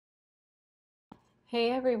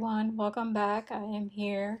Hey everyone, welcome back. I am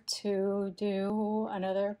here to do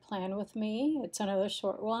another plan with me. It's another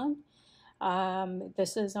short one.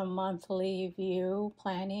 This is a monthly view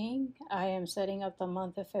planning. I am setting up the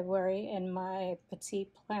month of February in my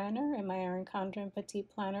Petite planner, in my Erin Condren Petite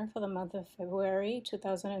planner for the month of February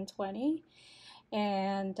 2020.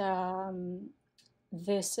 And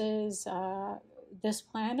this is this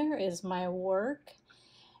planner is my work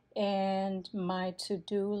and my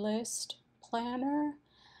to-do list planner.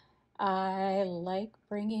 I like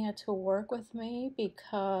bringing it to work with me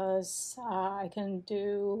because I can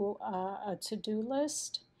do a to-do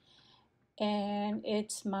list, and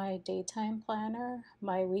it's my daytime planner.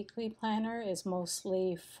 My weekly planner is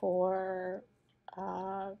mostly for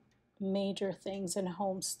uh, major things and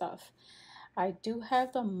home stuff. I do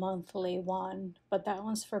have the monthly one, but that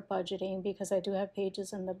one's for budgeting because I do have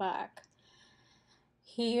pages in the back.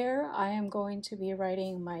 Here I am going to be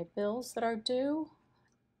writing my bills that are due,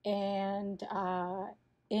 and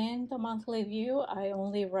in the monthly view, I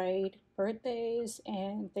only write birthdays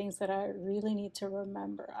and things that I really need to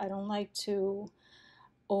remember. I don't like to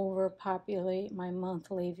overpopulate my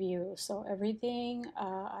monthly view. So everything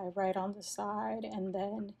I write on the side, and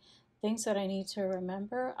then things that I need to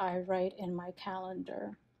remember, I write in my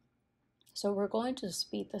calendar. So we're going to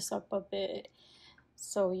speed this up a bit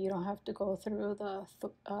so you don't have to go through the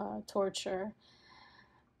torture.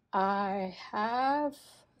 I have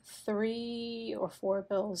 3 or 4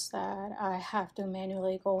 bills that I have to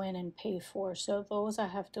manually go in and pay for. So those I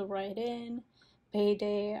have to write in.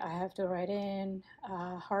 Payday, I have to write in.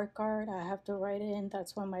 Heart guard, I have to write in.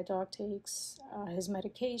 That's when my dog takes his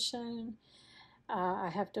medication. I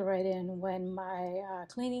have to write in when my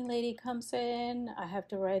cleaning lady comes in. I have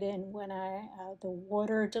to write in when the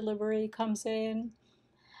water delivery comes in.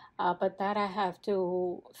 But that I have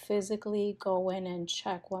to physically go in and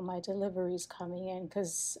check when my delivery is coming in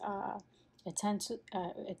because it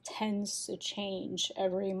tends to change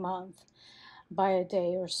every month by a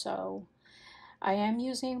day or so. I am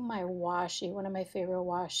using my washi, one of my favorite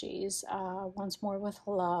washi's, Once More with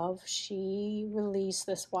Love. She released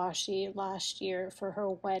this washi last year for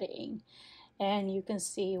her wedding, and you can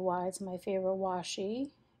see why it's my favorite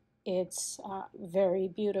washi. It's very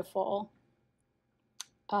beautiful.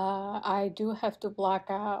 I do have to block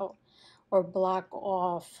out or block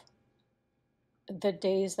off the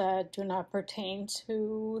days that do not pertain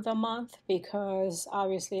to the month because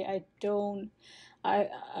obviously I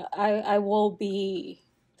I will be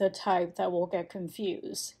the type that will get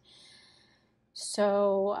confused.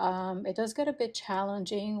 So it does get a bit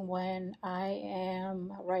challenging when I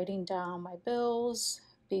am writing down my bills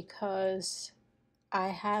because I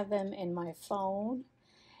have them in my phone,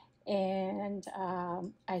 and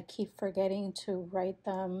I keep forgetting to write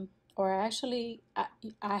them, or actually,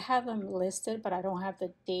 I have them listed, but I don't have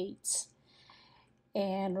the dates.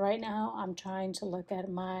 And right now, I'm trying to look at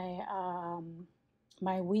my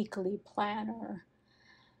weekly planner,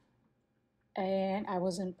 and I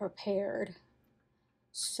wasn't prepared.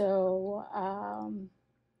 So,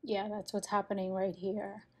 yeah, that's what's happening right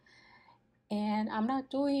here. And I'm not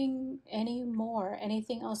doing any more.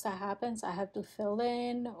 Anything else that happens, I have to fill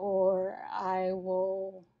in, or I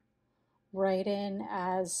will write in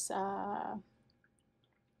as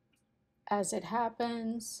it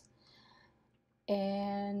happens.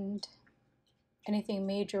 And anything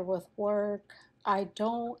major with work, I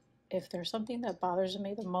don't. If there's something that bothers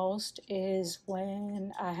me the most is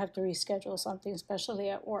when I have to reschedule something, especially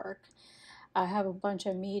at work. I have a bunch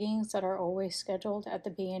of meetings that are always scheduled at the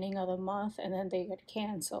beginning of the month and then they get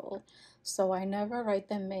canceled. So I never write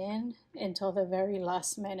them in until the very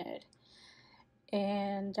last minute.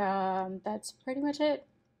 And that's pretty much it.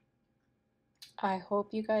 I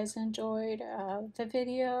hope you guys enjoyed the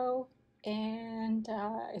video. And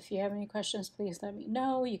if you have any questions, please let me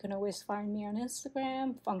know. You can always find me on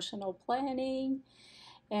Instagram, Functional Planning.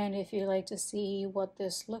 And if you'd like to see what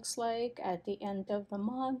this looks like at the end of the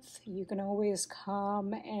month, you can always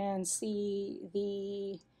come and see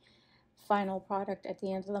the final product at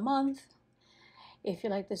the end of the month. If you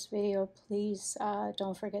like this video, please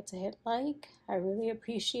don't forget to hit like. I really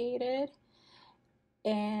appreciate it.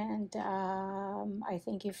 And I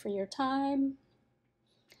thank you for your time.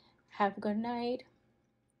 Have a good night.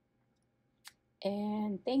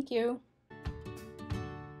 And thank you.